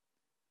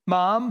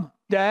 Mom,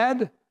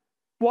 Dad,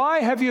 why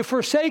have you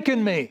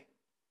forsaken me?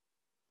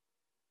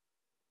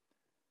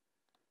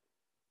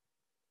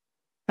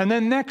 And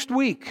then next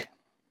week,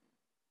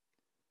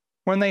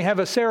 when they have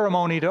a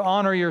ceremony to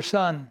honor your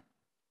son,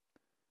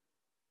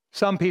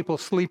 some people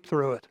sleep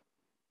through it.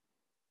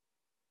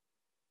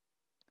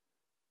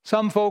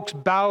 Some folks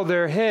bow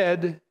their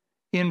head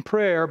in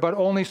prayer, but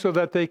only so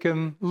that they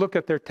can look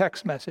at their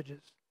text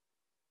messages.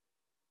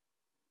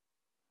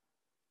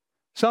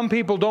 Some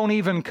people don't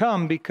even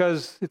come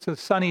because it's a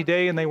sunny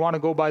day and they want to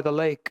go by the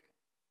lake.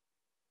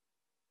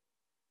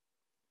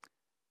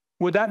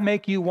 Would that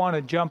make you want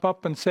to jump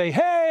up and say,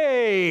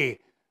 hey,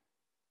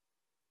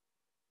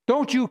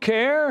 don't you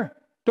care?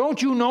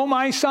 Don't you know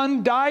my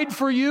son died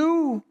for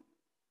you?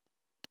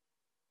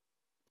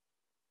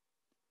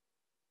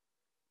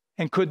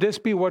 And could this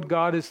be what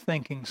God is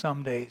thinking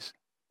some days?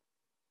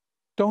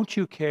 Don't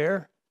you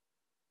care?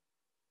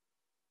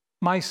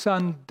 My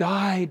son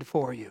died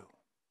for you.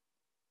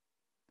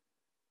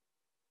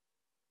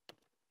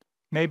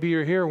 Maybe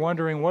you're here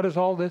wondering, what does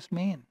all this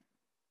mean?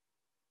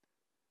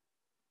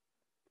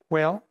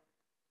 Well,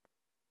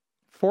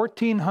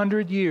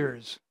 1,400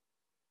 years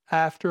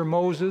after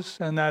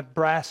Moses and that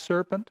brass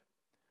serpent,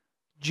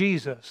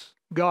 Jesus,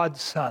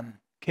 God's Son,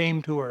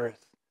 came to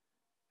earth.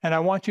 And I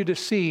want you to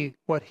see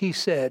what he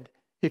said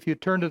if you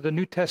turn to the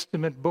New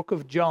Testament book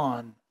of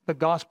John, the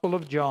Gospel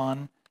of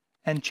John,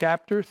 and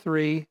chapter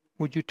 3.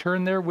 Would you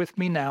turn there with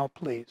me now,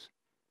 please?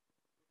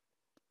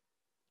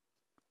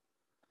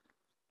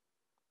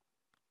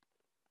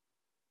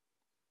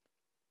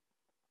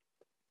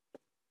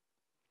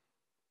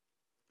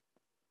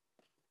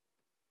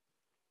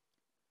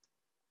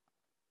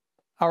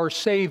 Our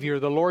Savior,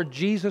 the Lord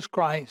Jesus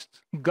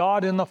Christ,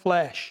 God in the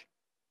flesh,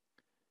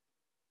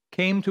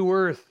 came to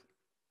earth.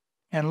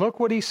 And look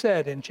what he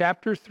said in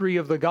chapter 3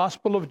 of the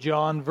Gospel of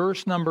John,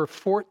 verse number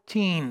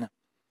 14.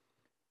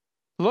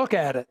 Look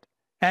at it.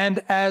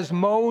 And as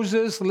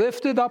Moses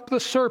lifted up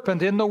the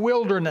serpent in the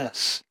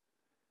wilderness,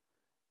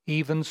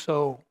 even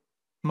so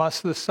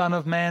must the Son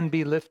of Man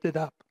be lifted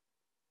up,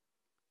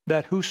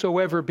 that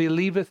whosoever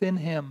believeth in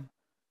him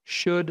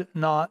should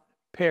not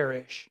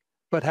perish,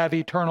 but have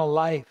eternal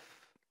life.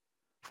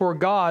 For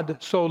God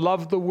so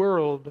loved the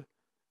world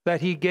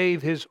that he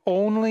gave his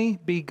only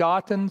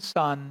begotten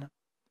Son,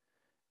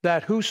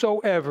 that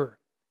whosoever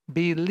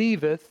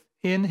believeth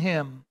in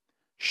him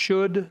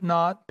should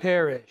not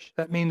perish.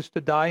 That means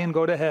to die and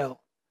go to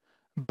hell,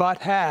 but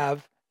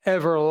have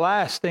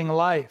everlasting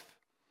life.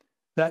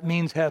 That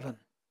means heaven.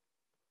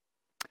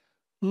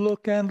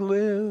 Look and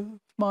live,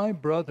 my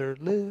brother,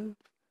 live.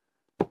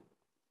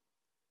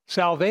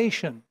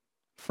 Salvation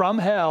from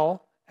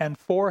hell and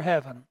for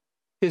heaven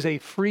is a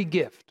free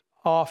gift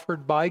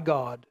offered by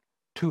God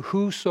to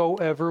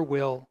whosoever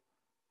will.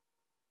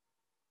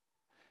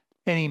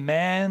 Any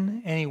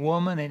man, any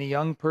woman, any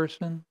young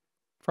person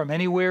from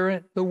anywhere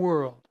in the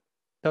world,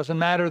 doesn't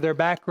matter their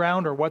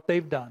background or what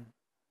they've done,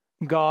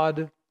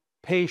 God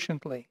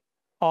patiently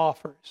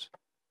offers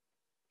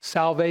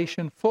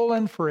salvation full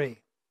and free.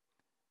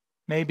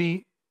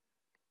 Maybe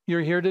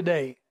you're here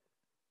today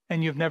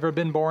and you've never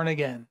been born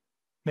again.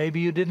 Maybe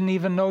you didn't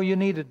even know you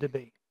needed to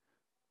be.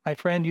 My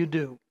friend, you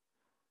do.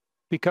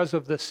 Because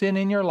of the sin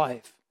in your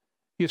life.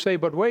 You say,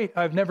 but wait,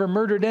 I've never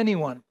murdered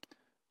anyone.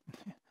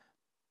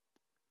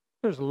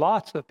 There's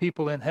lots of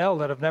people in hell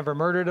that have never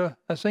murdered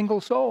a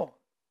single soul.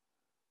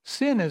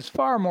 Sin is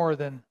far more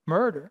than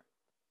murder.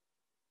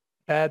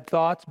 Bad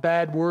thoughts,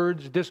 bad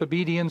words,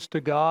 disobedience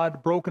to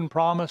God, broken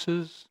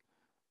promises.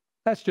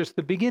 That's just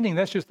the beginning.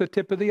 That's just the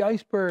tip of the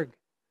iceberg.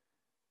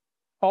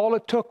 All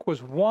it took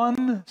was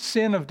one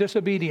sin of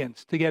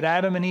disobedience to get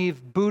Adam and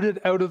Eve booted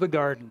out of the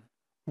garden.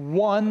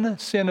 One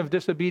sin of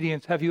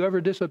disobedience. Have you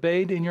ever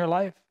disobeyed in your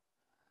life?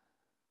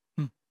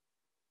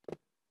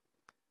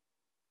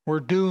 We're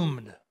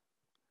doomed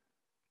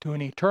to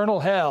an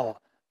eternal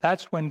hell.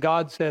 That's when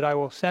God said, I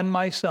will send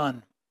my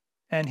Son,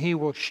 and he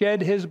will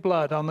shed his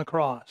blood on the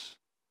cross,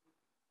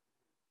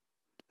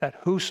 that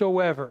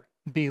whosoever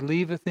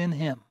believeth in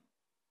him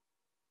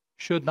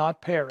should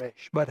not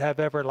perish, but have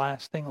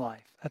everlasting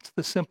life. That's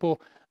the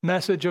simple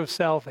message of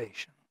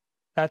salvation.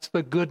 That's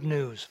the good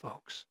news,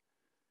 folks.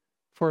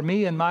 For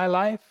me in my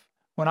life,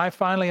 when I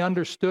finally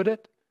understood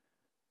it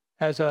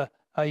as a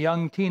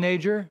young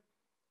teenager,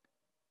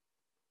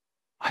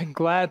 I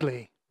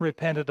gladly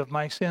repented of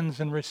my sins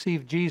and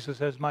received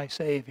Jesus as my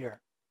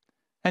Savior.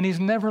 And he's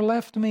never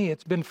left me.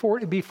 It's been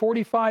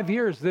 45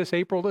 years this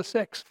April the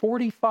 6th.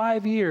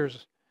 45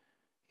 years.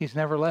 He's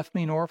never left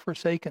me nor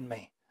forsaken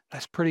me.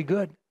 That's pretty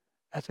good.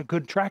 That's a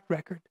good track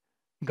record.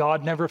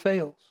 God never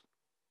fails.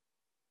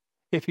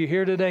 If you're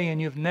here today and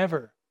you've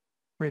never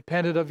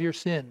repented of your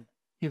sin,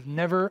 you've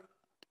never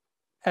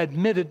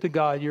admitted to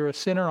God you're a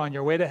sinner on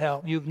your way to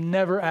hell, you've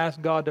never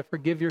asked God to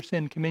forgive your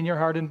sin, come in your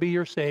heart and be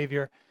your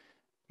Savior,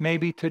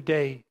 maybe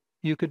today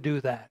you could do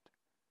that.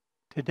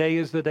 Today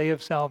is the day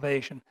of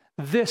salvation.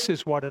 This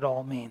is what it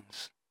all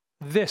means.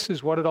 This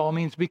is what it all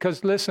means.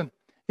 Because listen,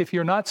 if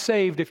you're not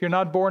saved, if you're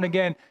not born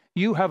again,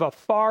 you have a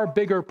far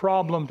bigger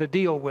problem to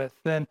deal with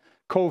than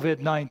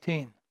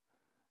COVID-19.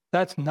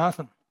 That's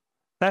nothing.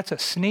 That's a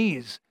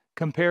sneeze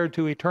compared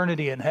to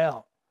eternity in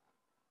hell.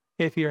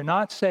 If you're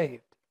not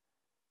saved,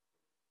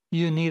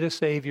 you need a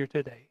Savior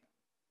today.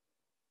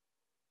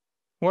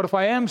 What if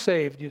I am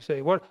saved, you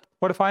say? What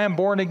if I am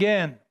born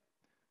again?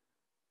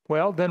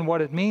 Well, then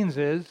what it means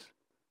is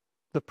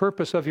the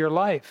purpose of your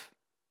life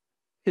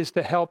is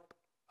to help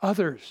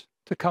others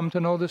to come to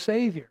know the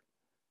Savior.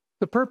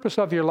 The purpose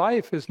of your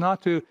life is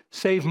not to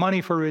save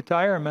money for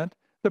retirement.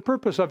 The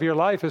purpose of your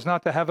life is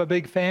not to have a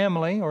big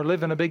family or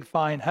live in a big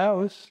fine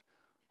house,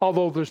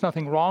 although there's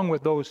nothing wrong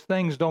with those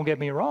things, don't get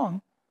me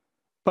wrong.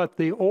 But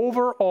the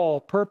overall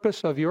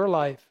purpose of your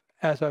life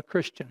as a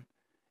Christian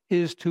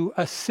is to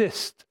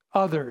assist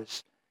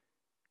others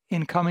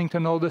in coming to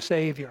know the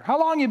Savior. How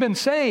long have you been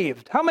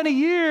saved? How many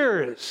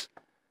years?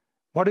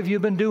 What have you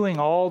been doing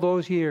all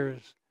those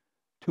years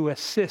to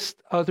assist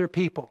other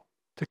people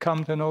to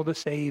come to know the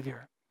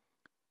Savior?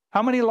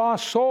 How many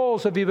lost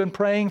souls have you been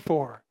praying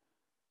for?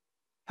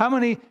 How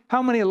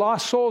many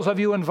lost souls have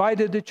you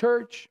invited to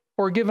church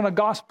or given a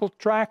gospel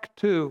tract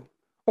to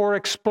or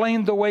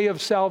explained the way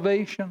of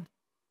salvation?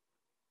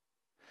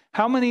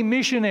 How many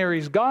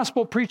missionaries,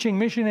 gospel preaching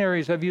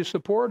missionaries have you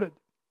supported?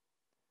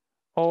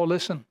 Oh,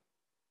 listen.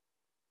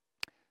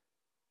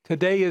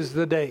 Today is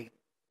the day.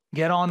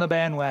 Get on the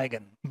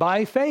bandwagon.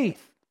 By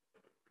faith,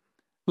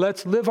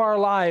 let's live our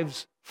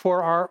lives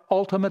for our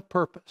ultimate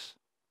purpose,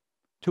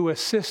 to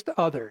assist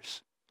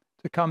others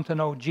to come to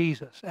know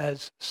Jesus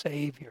as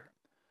Savior.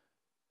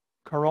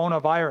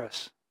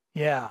 Coronavirus,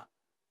 yeah,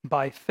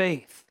 by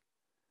faith.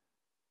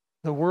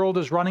 The world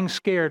is running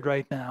scared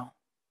right now,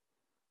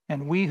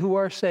 and we who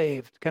are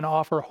saved can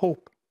offer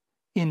hope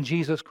in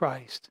Jesus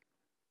Christ,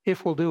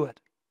 if we'll do it.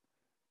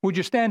 Would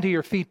you stand to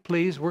your feet,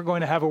 please? We're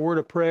going to have a word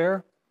of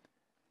prayer.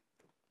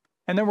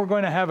 And then we're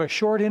going to have a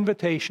short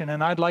invitation,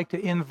 and I'd like to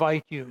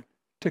invite you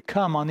to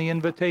come on the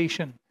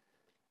invitation.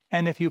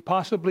 And if you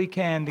possibly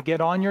can, to get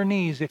on your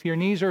knees. If your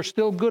knees are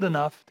still good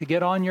enough, to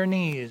get on your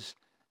knees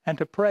and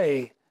to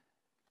pray.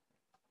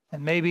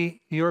 And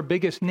maybe your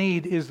biggest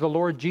need is the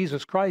Lord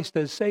Jesus Christ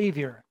as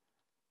Savior.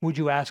 Would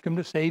you ask Him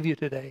to save you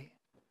today?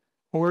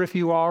 Or if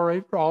you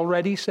are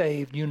already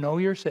saved, you know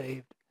you're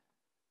saved,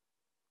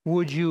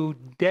 would you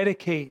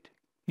dedicate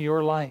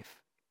your life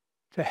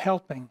to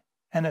helping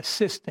and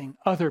assisting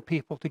other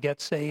people to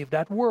get saved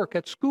at work,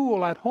 at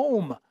school, at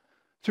home,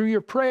 through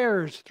your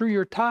prayers, through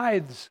your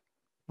tithes?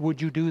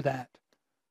 Would you do that?